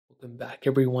Welcome back,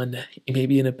 everyone. You may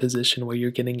be in a position where you're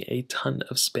getting a ton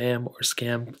of spam or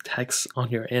scam texts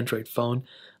on your Android phone.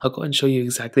 I'll go ahead and show you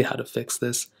exactly how to fix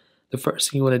this. The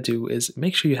first thing you want to do is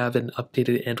make sure you have an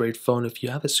updated Android phone. If you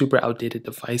have a super outdated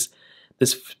device,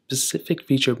 this specific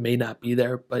feature may not be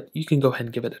there, but you can go ahead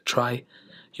and give it a try.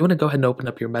 You want to go ahead and open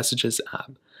up your Messages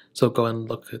app. So go and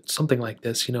look at something like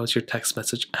this. It's your text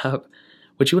message app.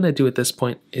 What you want to do at this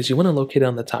point is you want to locate it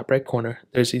on the top right corner.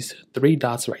 There's these three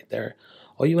dots right there.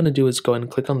 All you want to do is go ahead and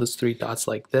click on those three dots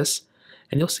like this,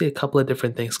 and you'll see a couple of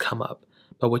different things come up.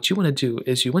 But what you want to do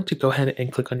is you want to go ahead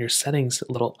and click on your settings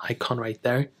little icon right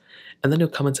there, and then you'll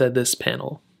come into this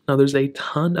panel. Now there's a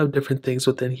ton of different things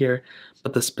within here,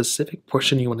 but the specific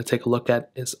portion you want to take a look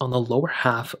at is on the lower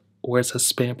half where it says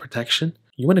spam protection.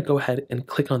 You want to go ahead and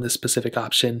click on this specific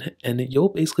option, and you'll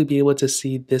basically be able to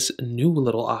see this new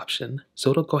little option. So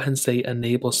it'll go ahead and say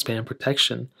enable spam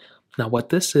protection. Now what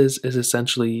this is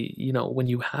essentially, when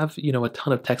you have, a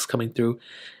ton of text coming through,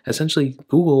 essentially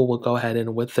Google will go ahead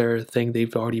and with their thing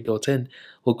they've already built in,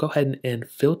 will go ahead and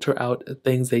filter out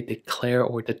things they declare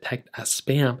or detect as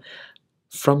spam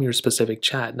from your specific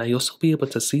chat. Now you'll still be able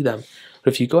to see them,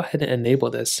 but if you go ahead and enable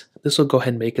this, this will go ahead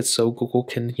and make it so Google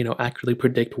can, accurately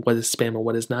predict what is spam and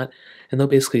what is not, and they'll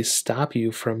basically stop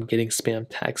you from getting spam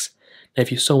texts. Now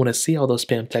if you still want to see all those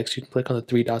spam texts, you can click on the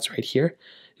three dots right here.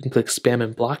 You can click spam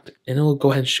and blocked, and it'll go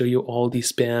ahead and show you all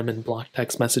these spam and blocked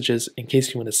text messages in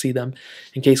case you want to see them,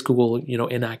 in case Google,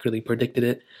 inaccurately predicted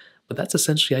it. But that's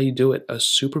essentially how you do it. A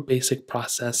super basic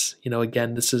process.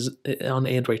 Again, this is on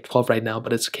Android 12 right now,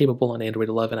 but it's capable on Android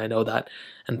 11. I know that,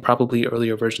 and probably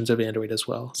earlier versions of Android as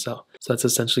well. So that's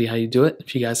essentially how you do it.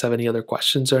 If you guys have any other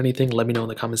questions or anything, let me know in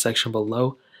the comment section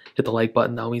below. Hit the like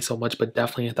button, that would mean so much, but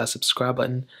definitely hit that subscribe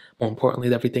button. More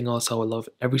importantly, everything else, I would love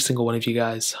every single one of you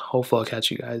guys. Hopefully I'll catch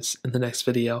you guys in the next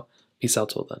video. Peace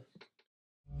out till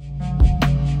then.